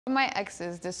My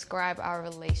exes describe our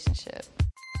relationship.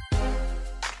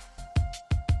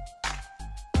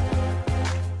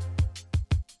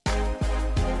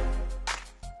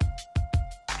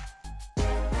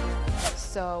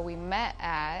 So we met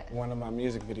at one of my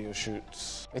music video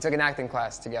shoots. We took an acting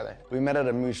class together. We met at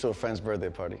a mutual friend's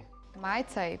birthday party. My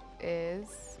type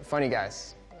is funny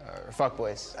guys, or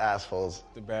fuckboys. Assholes.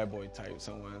 The bad boy type,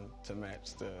 someone to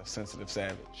match the sensitive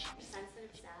savage. Sensitive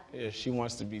savage? Yeah, she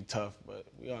wants to be tough, but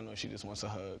we all know she just wants a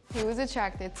hug. He was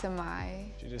attracted to my...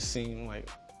 She just seemed like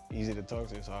easy to talk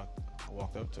to, so I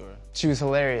walked up to her. She was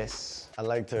hilarious. I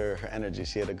liked her energy.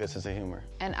 She had a good sense of humor.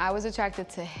 And I was attracted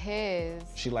to his...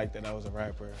 She liked that I was a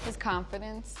rapper. His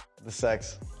confidence. The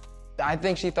sex. I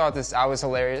think she thought I was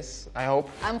hilarious, I hope.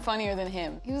 I'm funnier than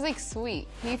him. He was like sweet.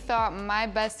 He thought my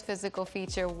best physical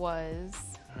feature was...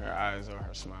 her eyes or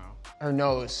her smile. Her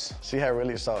nose. She had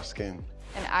really soft skin.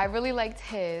 And I really liked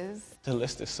his... The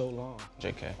list is so long.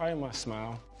 JK. Probably my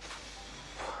smile.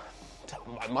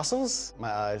 My muscles? My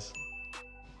eyes.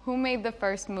 Who made the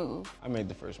first move? I made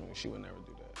the first move. She would never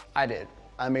do that. I did.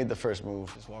 I made the first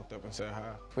move. Just walked up and said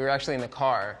hi. We were actually in the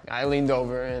car. I leaned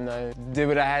over and I did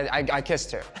what I had. I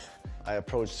kissed her. I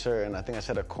approached her and I think I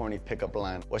said a corny pickup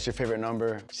line. What's your favorite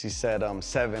number? She said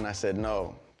 7. I said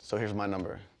no. So here's my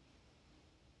number.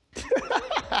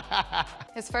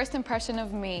 His first impression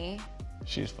of me.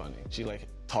 She's funny. She like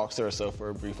talks to herself for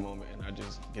a brief moment and I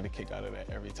just get a kick out of that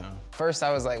every time. First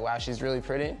I was like, wow, she's really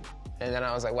pretty. And then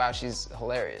I was like, wow, she's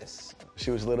hilarious.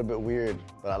 She was a little bit weird,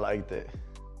 but I liked it.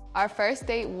 Our first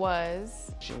date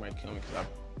was... She might kill me because I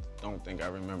don't think I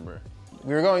remember.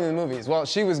 We were going to the movies. Well,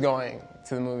 she was going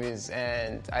to the movies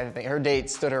and I think her date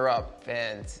stood her up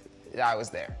and I was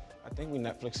there. I think we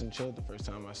Netflix and chilled the first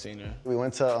time I seen her. We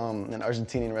went to an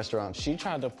Argentinian restaurant. She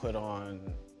tried to put on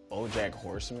BoJack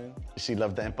Horseman. She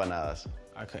loved the empanadas.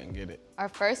 I couldn't get it. Our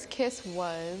first kiss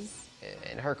was...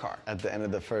 in her car. At the end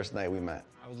of the first night we met.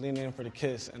 I was leaning in for the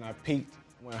kiss and I peeked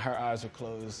when her eyes were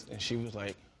closed and she was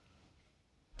like,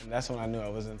 and that's when I knew I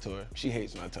was into her. She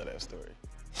hates when I tell that story.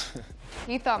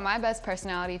 He thought my best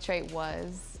personality trait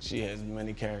was... She has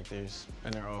many characters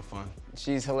and they're all fun.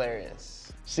 She's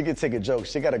hilarious. She could take a joke.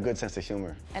 She got a good sense of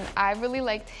humor. And I really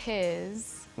liked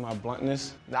his... My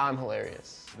bluntness. I'm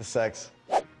hilarious. The sex.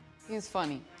 He was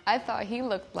funny. I thought he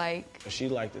looked like... She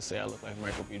liked to say I look like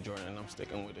Michael B. Jordan and I'm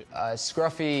sticking with it. A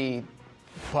scruffy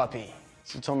puppy.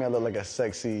 She told me I look like a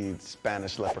sexy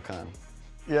Spanish leprechaun.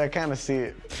 Yeah, I kind of see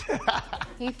it.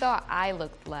 He thought I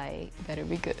looked like... Better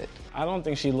be good. I don't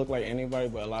think she looked like anybody,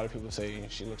 but a lot of people say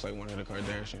she looks like one of the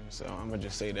Kardashians, so I'm gonna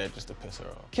just say that just to piss her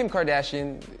off. Kim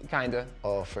Kardashian, kinda.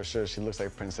 Oh, for sure. She looks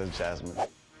like Princess Jasmine.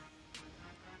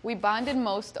 We bonded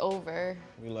most over...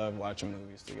 We love watching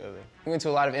movies together. We went to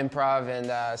a lot of improv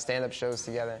and stand-up shows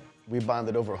together. We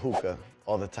bonded over hookah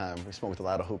all the time. We smoked a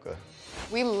lot of hookah.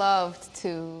 We loved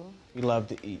to... We love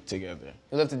to eat together.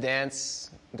 We love to dance,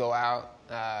 go out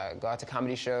to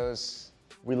comedy shows.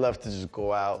 We love to just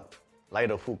go out,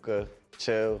 light a hookah,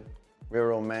 chill, real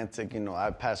romantic. You know, I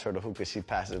pass her the hookah, she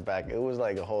passes back. It was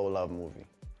like a whole love movie.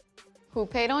 Who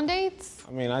paid on dates?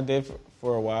 I mean, I did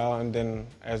for a while, and then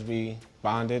as we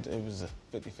bonded, it was a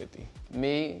 50-50.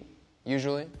 Me,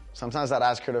 usually. Sometimes I'd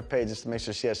ask her to pay just to make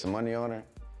sure she has some money on her,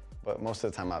 but most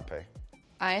of the time I'd pay.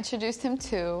 I introduced him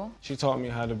to... She taught me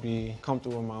how to be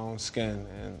comfortable in my own skin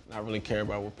and not really care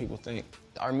about what people think.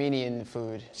 Armenian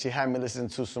food. She had me listen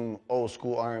to some old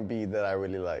school R&B that I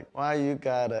really like. Why you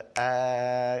gotta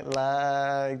act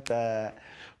like that?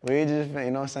 We just, you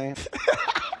know what I'm saying?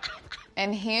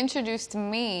 And he introduced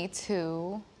me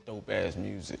to... Dope-ass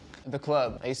music. The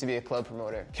club. I used to be a club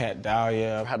promoter. Cat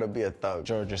Dahlia. How to be a thug.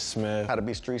 Georgia Smith. How to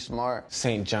be street smart.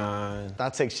 St. John.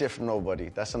 Not take shit from nobody.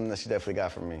 That's something that she definitely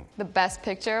got from me. The best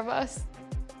picture of us?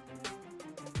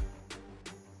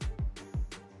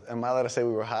 Am I allowed to say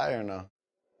we were high or no?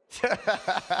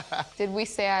 Did we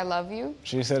say I love you?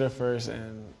 She said it first,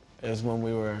 and it was when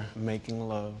we were making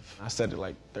love. I said it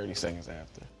like 30 seconds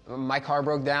after. My car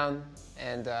broke down,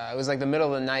 and it was like the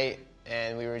middle of the night,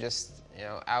 and we were just, you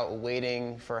know, out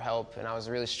waiting for help, and I was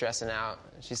really stressing out.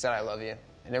 And she said, I love you.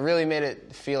 And it really made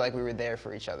it feel like we were there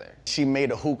for each other. She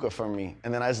made a hookah for me,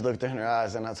 and then I just looked in her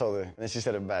eyes, and I told her, and then she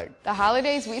said it back. The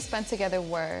holidays we spent together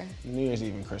were... New Year's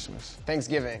Eve and Christmas.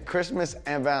 Thanksgiving. Christmas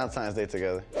and Valentine's Day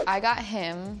together. I got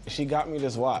him. She got me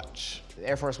this watch.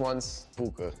 Air Force Ones.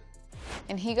 Hookah.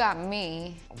 And he got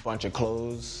me... A bunch of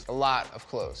clothes. A lot of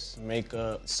clothes.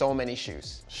 Makeup. So many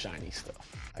shoes. Shiny stuff.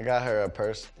 I got her a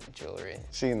purse. Jewelry.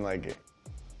 She didn't like it.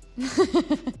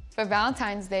 For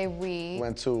Valentine's Day, we...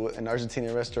 Went to an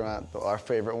Argentinian restaurant, our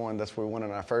favorite one. That's where we went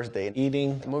on our first date.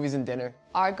 Eating. Movies and dinner.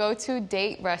 Our go-to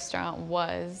date restaurant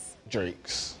was...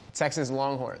 Drake's. Texas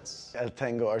Longhorns. El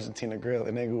Tango Argentina Grill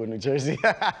in Englewood, New Jersey.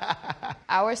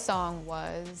 Our song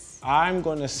was... I'm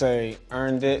gonna say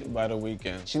Earned It by The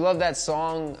Weeknd. She loved that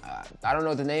song. I don't know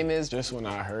what the name is. Just when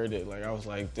I heard it, like I was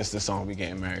like, this is the song we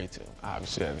getting married to.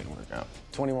 Obviously that didn't work out.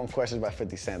 21 Questions by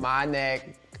 50 Cent. My neck,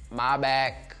 my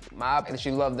back, and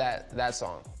she loved that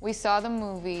song. We saw the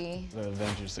movie. The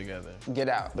Avengers together. Get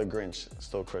Out. The Grinch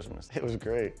Stole Christmas. It was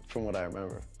great from what I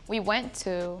remember. We went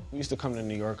to... We used to come to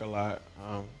New York a lot.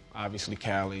 Obviously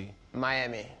Cali.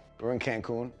 Miami. We were in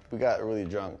Cancun. We got really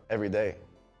drunk every day.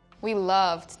 We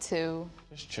loved to...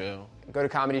 Just chill. Go to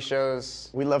comedy shows.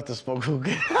 We loved to smoke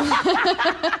hookah.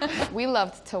 We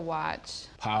loved to watch.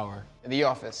 Power. The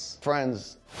Office.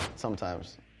 Friends,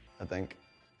 sometimes, I think.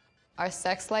 Our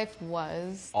sex life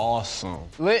was... Awesome.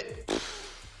 Lit.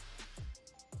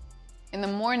 In the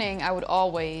morning, I would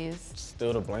always...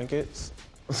 Still the blankets.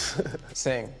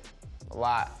 Sing. A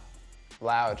lot.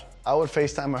 Loud. I would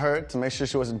FaceTime her to make sure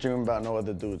she wasn't dreaming about no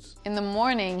other dudes. In the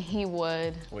morning, he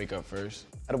would... Wake up first.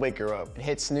 I'd wake her up.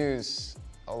 Hit snooze.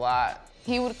 A lot.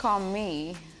 He would call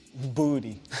me...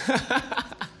 Booty.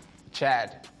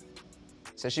 Chad.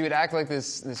 So she would act like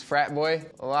this frat boy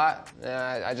a lot.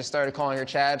 And I just started calling her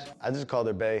Chad. I just called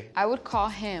her Bae. I would call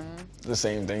him... The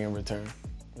same thing in return.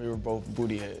 We were both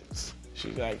booty heads.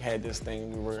 She like had this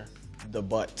thing, we were the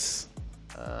butts.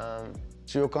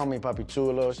 She would call me Papi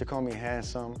Chulo. She'd call me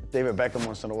handsome. David Beckham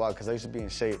once in a while, because I used to be in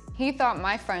shape. He thought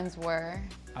my friends were...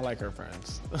 I like her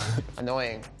friends.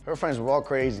 Annoying. Her friends were all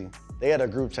crazy. They had a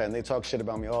group chat and they talk shit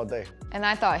about me all day. And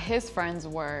I thought his friends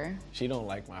were... She don't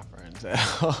like my friends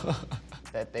at all.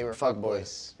 That they were Fuck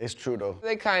fuckboys. It's true though.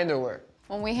 They kind of were.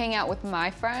 When we hang out with my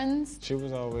friends... She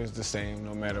was always the same,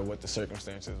 no matter what the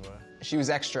circumstances were. She was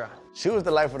extra. She was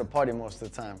the life of the party most of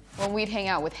the time. When we'd hang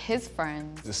out with his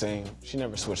friends... The same. She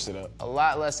never switched it up. A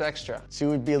lot less extra. She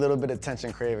would be a little bit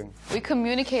attention craving. We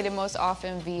communicated most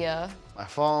often via... My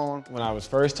phone, When I was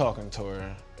first talking to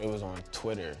her, it was on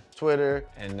Twitter, Twitter,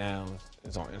 and now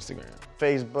it's on Instagram.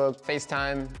 Facebook,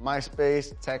 FaceTime,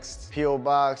 MySpace, text, P.O.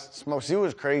 Box, Smoke. She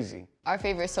was crazy. Our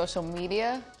favorite social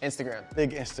media... Instagram.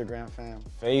 Big Instagram fan.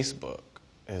 Facebook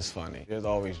is funny. There's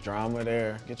always drama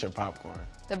there. Get your popcorn.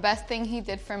 The best thing he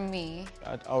did for me...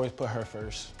 I'd always put her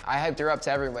first. I hyped her up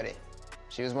to everybody.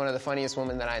 She was one of the funniest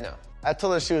women that I know. I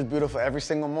told her she was beautiful every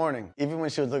single morning, even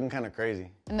when she was looking kind of crazy.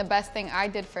 And the best thing I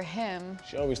did for him...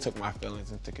 She always took my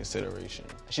feelings into consideration.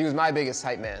 She was my biggest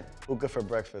hype man. Hookah for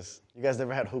breakfast. You guys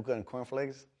ever had hookah and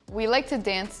cornflakes? We like to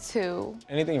dance to...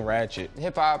 Anything ratchet.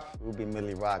 Hip hop. We'd be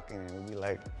Millie rocking and we'd be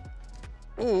like,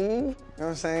 ooh. You know what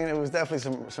I'm saying? It was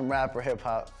definitely some rap or hip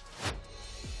hop.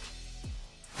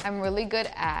 I'm really good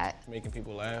at... Making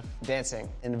people laugh. Dancing.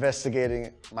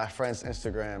 Investigating my friends'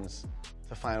 Instagrams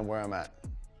to find where I'm at.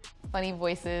 funny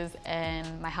voices,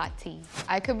 and my hot tea.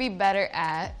 I could be better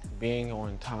at Being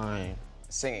on time.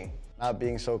 Singing. Not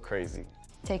being so crazy.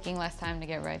 taking less time to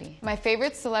get ready. My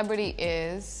favorite celebrity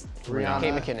is Kate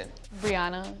McKinnon.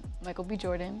 Rihanna, Michael B.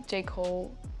 Jordan, J.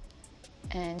 Cole,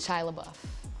 and Shia LaBeouf.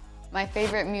 My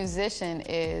favorite musician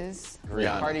is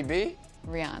Rihanna. Cardi B.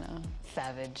 Rihanna.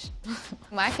 Savage.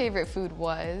 My favorite food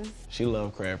was She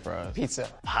loved crab fries. Pizza.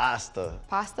 Pasta.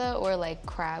 pasta or like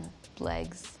crab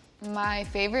legs. My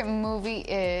favorite movie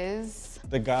is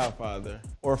The Godfather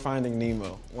or Finding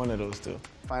Nemo. One of those two.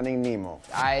 Finding Nemo.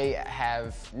 I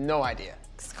have no idea.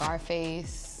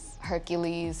 Scarface,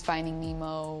 Hercules, Finding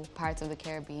Nemo, Pirates of the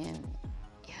Caribbean.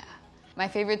 Yeah. My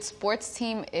favorite sports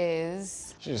team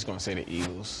is She's just gonna say the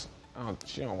Eagles.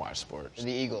 She don't watch sports.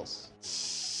 The Eagles.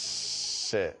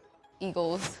 Shit.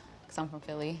 Eagles, because I'm from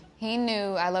Philly. He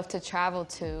knew I love to travel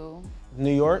to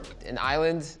New York. An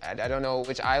island. I don't know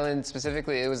which island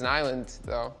specifically. It was an island,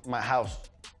 though. My house.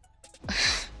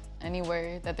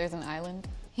 anywhere that there's an island.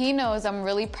 He knows I'm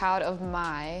really proud of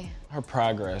Her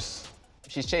progress.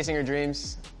 She's chasing her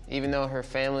dreams, even though her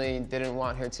family didn't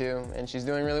want her to, and she's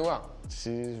doing really well.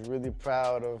 She's really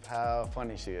proud of how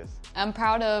funny she is. I'm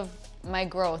proud of my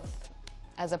growth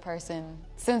as a person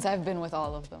since I've been with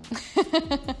all of them.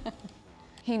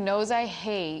 He knows I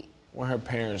hate When her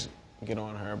parents get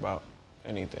on her about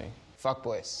anything.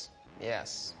 Fuckboys.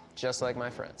 Yes, just like my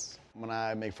friends. When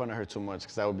I make fun of her too much,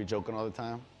 because I would be joking all the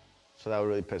time. So that would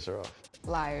really piss her off.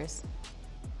 liars.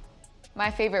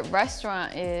 My favorite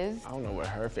restaurant is I don't know what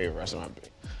her favorite restaurant be,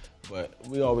 but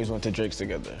we always went to Drake's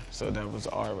together, so that was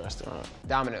our restaurant.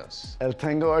 Domino's. El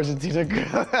Tango Argentina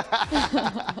Grill.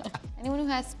 anyone who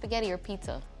has spaghetti or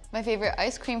pizza. My favorite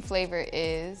ice cream flavor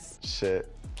is Shit.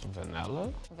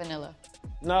 Vanilla? vanilla.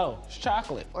 No, it's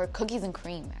chocolate. Or cookies and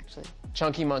cream, actually.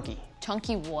 Chunky Monkey.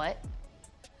 Chunky what?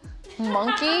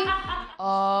 Monkey?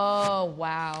 Oh,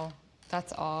 wow.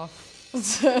 That's off.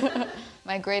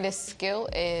 My greatest skill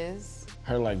is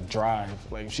Her like drive.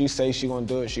 Like if she says she gonna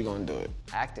do it, she gonna do it.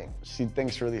 Acting. She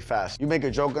thinks really fast. You make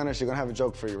a joke on her, she's gonna have a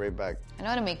joke for you right back. I know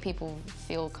how to make people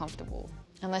feel comfortable.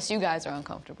 Unless you guys are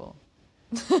uncomfortable.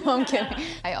 I'm kidding.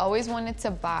 I always wanted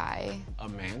to buy A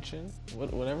mansion?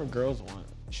 Whatever girls want.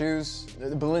 Shoes,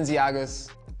 the Balenciagas.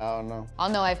 I don't know. I'll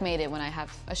know I've made it when I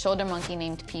have a shoulder monkey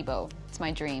named Peebo. It's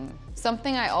my dream.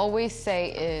 Something I always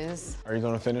say is, Are you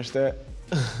gonna finish that?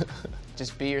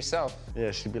 Just be yourself.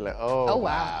 Yeah, she'd be like, oh, Oh,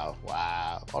 wow.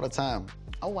 wow, all the time.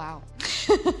 oh wow.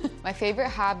 My favorite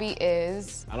hobby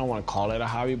is, I don't want to call it a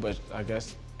hobby, but I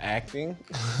guess acting.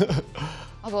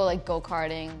 I'll go like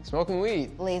go-karting, Smoking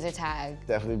weed. laser tag,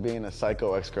 Definitely being a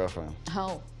psycho ex-girlfriend.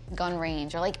 oh, gun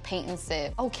range, or like paint and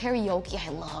sip. Oh, karaoke, I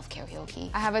love karaoke.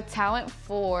 I have a talent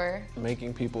for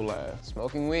Making people laugh.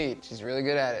 Smoking weed. She's really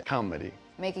good at it. Comedy.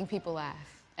 making people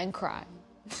laugh and cry.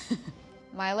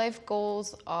 My life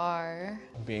goals are,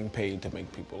 Being paid to make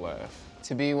people laugh.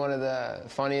 To be one of the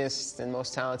funniest and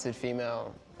most talented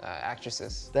female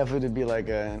actresses. Definitely to be like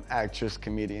an actress,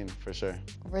 comedian, for sure.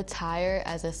 retire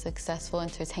as a successful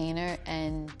entertainer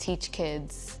and teach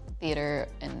kids theater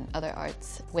and other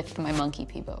arts with my monkey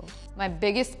Peebo. My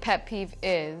biggest pet peeve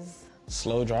is,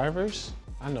 Slow drivers?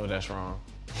 I know that's wrong.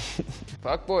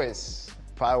 Fuck boys.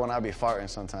 Probably when I be farting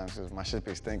sometimes, because my shit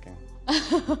be stinking.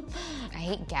 I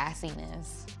hate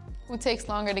gassiness. Who takes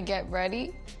longer to get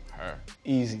ready? Her.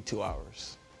 Easy 2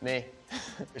 hours. Me.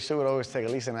 She would always take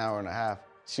at least an hour and a half.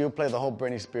 She would play the whole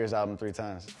Britney Spears album 3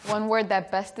 times. One word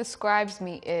that best describes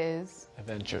me is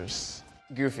Adventures.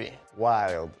 Goofy.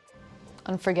 Wild.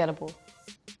 unforgettable.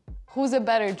 Who's a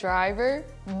better driver?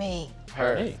 Me.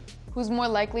 Her. Hey. Who's more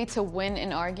likely to win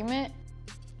an argument?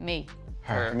 Me.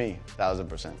 Her. Me,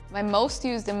 1000%. My most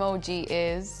used emoji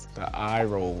is, The eye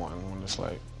roll one when it's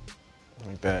like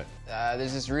that.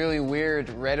 There's this really weird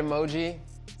red emoji.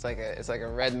 It's like a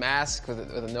red mask with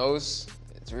a nose.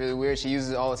 It's really weird. She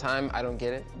uses it all the time. I don't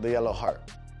get it. The yellow heart.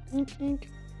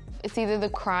 it's either the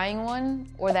crying one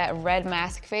or that red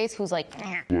mask face who's like,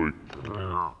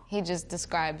 he just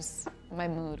describes my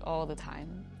mood all the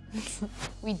time.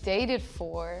 We dated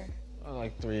for,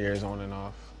 Like 3 years on and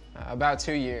off. About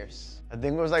 2 years. I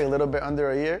think it was like a little bit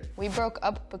under a year. we broke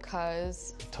up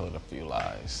because Told a few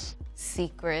lies.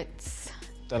 secrets.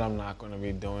 That I'm not gonna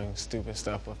be doing stupid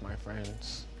stuff with my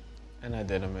friends. And I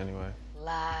did them anyway.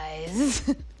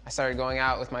 Lies. I started going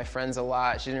out with my friends a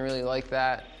lot. She didn't really like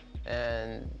that.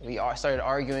 And we started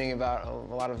arguing about a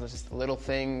lot of just little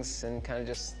things and kind of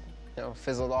just,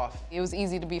 fizzled off. It was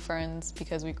easy to be friends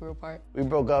because we grew apart. We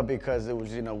broke up because it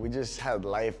was, we just had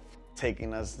life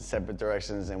taking us in separate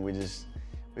directions, and we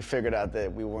figured out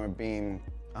that we weren't being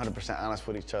 100% honest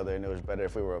with each other, and it was better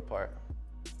if we were apart.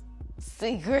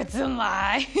 Secrets and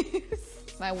lies.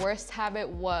 My worst habit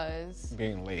was,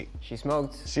 Being late. She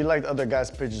smoked. She liked other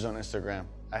guys' pictures on Instagram.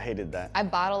 I hated that. I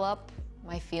bottle up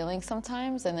my feelings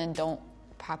sometimes and then don't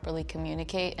properly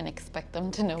communicate and expect them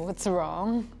to know what's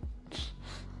wrong.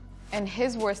 And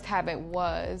his worst habit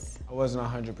was, I wasn't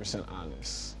 100%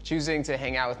 honest. Choosing to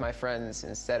hang out with my friends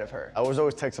instead of her. I was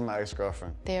always texting my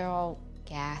ex-girlfriend. they're all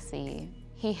gassy.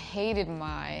 He hated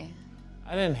my,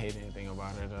 I didn't hate anything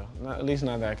about her though. At least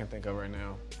not that I can think of right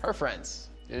now. Her friends.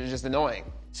 It was just annoying.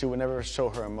 She would never show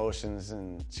her emotions,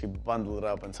 and she'd bundle it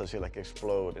up until she'd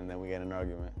explode, and then we get in an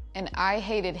argument. and I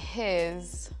hated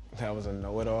his, That was a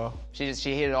know-it-all. She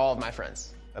hated all of my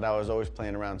friends. That I was always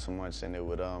playing around too much, and it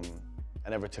would, I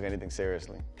never took anything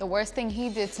seriously. the worst thing he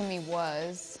did to me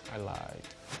was I lied.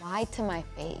 lie to my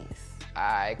face.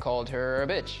 I called her a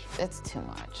bitch. That's too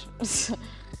much.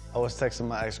 I was texting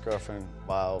my ex-girlfriend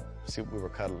while we were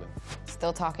cuddling.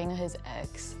 Still talking to his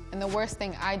ex. And the worst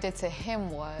thing I did to him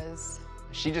was,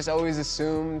 She just always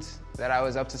assumed that I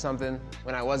was up to something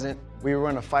when I wasn't. We were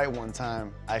in a fight one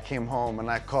time. I came home and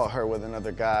I caught her with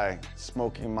another guy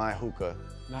smoking my hookah.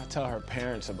 Not tell her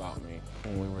parents about me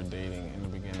when we were dating in the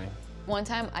beginning. one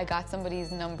time I got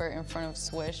somebody's number in front of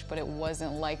Swish, but it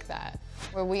wasn't like that.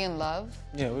 Were we in love?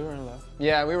 Yeah, we were in love.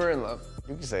 Yeah, we were in love.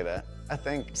 You can say that, I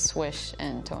think. Swish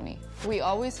and Tony. We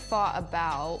always fought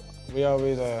about, We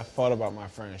always fought about my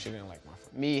friend. She didn't like my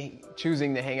friend. Me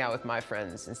choosing to hang out with my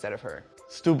friends instead of her.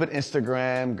 Stupid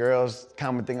Instagram, girls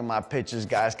commenting on my pictures,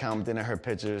 guys commenting on her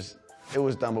pictures. It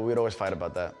was dumb, but we'd always fight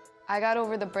about that. I got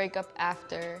over the breakup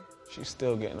after. She's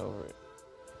still getting over it.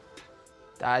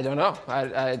 I don't know.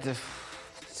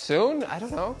 Soon? I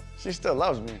don't know. She still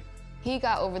loves me. He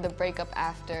got over the breakup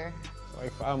after.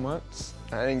 Like 5 months.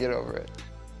 I didn't get over it.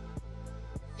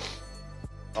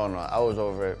 Oh no, I was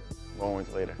over it 1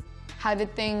 week later. How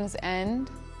did things end?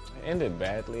 It ended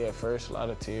badly at first, a lot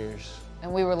of tears.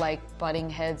 And we were like butting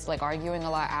heads, like arguing a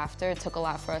lot after. It took a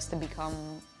lot for us to become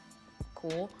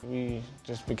cool. We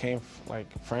just became like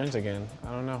friends again.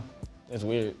 I don't know. It's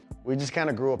weird. We just kind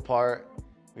of grew apart.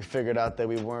 We figured out that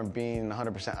we weren't being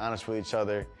 100% honest with each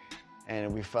other,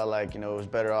 and we felt like, it was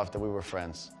better off that we were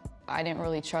friends. I didn't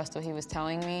really trust what he was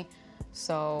telling me,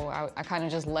 so I kind of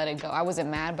just let it go. I wasn't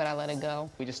mad, but I let it go.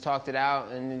 We just talked it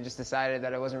out and just decided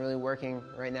that it wasn't really working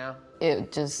right now.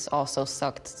 It just also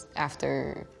sucked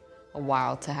after a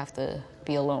while to have to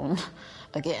be alone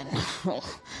again.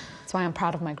 That's why I'm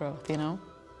proud of my growth,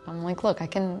 I'm like, look, I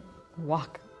can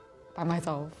walk by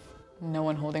myself. No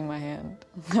one holding my hand.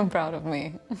 I'm proud of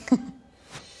me.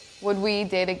 Would we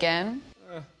date again?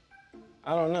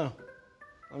 I don't know.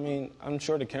 I mean, I'm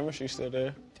sure the chemistry's still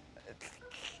there.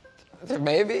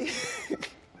 Maybe.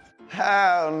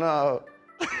 Hell no.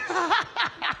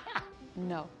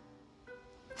 No.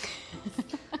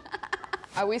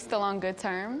 Are we still on good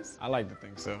terms? I like to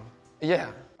think so.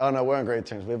 Yeah. Oh no, we're on great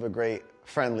terms. We have a great,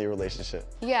 friendly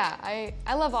relationship. Yeah,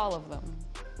 I love all of them.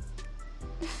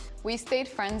 We stayed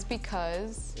friends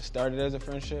because... It started as a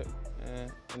friendship,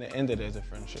 and it ended as a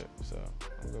friendship, so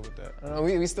I'm good with that. I don't know,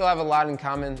 we still have a lot in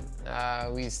common.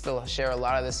 We still share a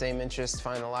lot of the same interests,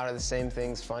 find a lot of the same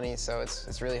things funny, so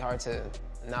it's really hard to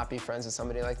not be friends with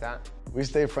somebody like that. We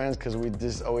stayed friends because we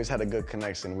just always had a good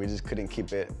connection. We just couldn't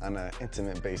keep it on an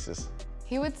intimate basis.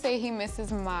 He would say he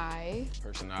misses my...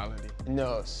 Personality.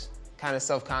 Knows. Kind of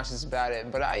self-conscious about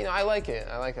it, but I like it.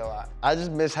 I like it a lot. I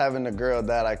just miss having a girl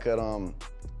that I could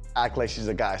act like she's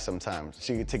a guy sometimes.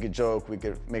 She could take a joke, we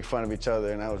could make fun of each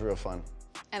other, and that was real fun.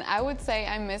 And I would say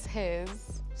I miss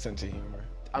his... Sense of humor.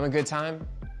 I'm a good time.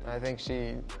 I think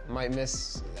she might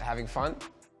miss having fun.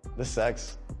 The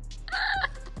sex.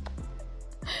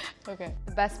 Okay.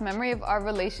 The best memory of our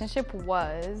relationship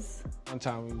was... One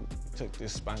time we took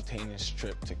this spontaneous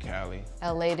trip to Cali.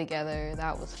 LA together,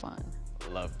 that was fun.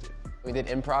 Loved it. We did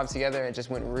improv together and it just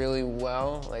went really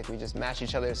well. Like we just matched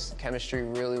each other's chemistry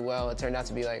really well. It turned out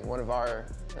to be like one of our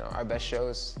best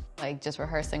shows. Like just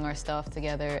rehearsing our stuff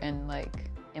together and like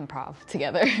improv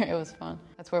together. It was fun.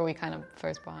 That's where we kind of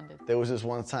first bonded. There was this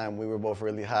one time we were both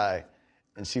really high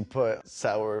and she put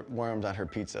sour worms on her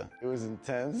pizza. It was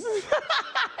intense.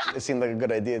 It seemed like a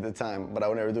good idea at the time, but I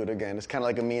would never do it again. It's kind of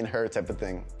like a me and her type of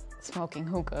thing. Smoking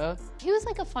hookah. He was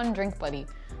like a fun drink buddy.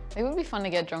 It would be fun to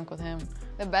get drunk with him.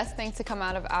 The best thing to come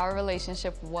out of our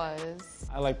relationship was...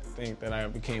 I like to think that I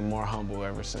became more humble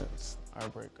ever since our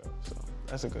breakup, so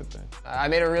that's a good thing. I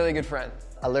made a really good friend.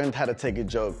 I learned how to take a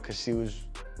joke because she was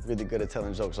really good at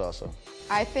telling jokes also.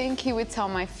 I think he would tell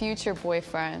my future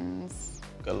boyfriends...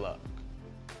 Good luck.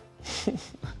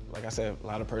 Like I said, a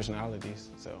lot of personalities,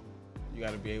 so you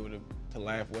gotta be able to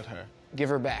laugh with her. Give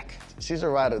her back. She's a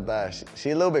ride or die.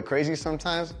 She's a little bit crazy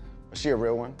sometimes, but she's a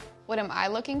real one. What am I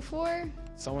looking for?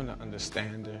 Someone to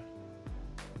understand her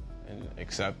and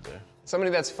accept her.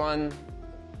 Somebody that's fun,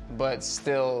 but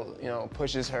still,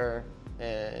 pushes her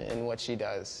in what she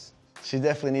does. She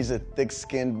definitely needs a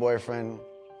thick-skinned boyfriend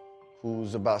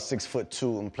who's about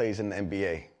 6'2" and plays in the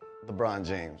NBA. LeBron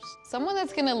James. Someone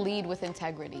that's gonna lead with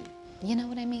integrity. You know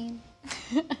what I mean?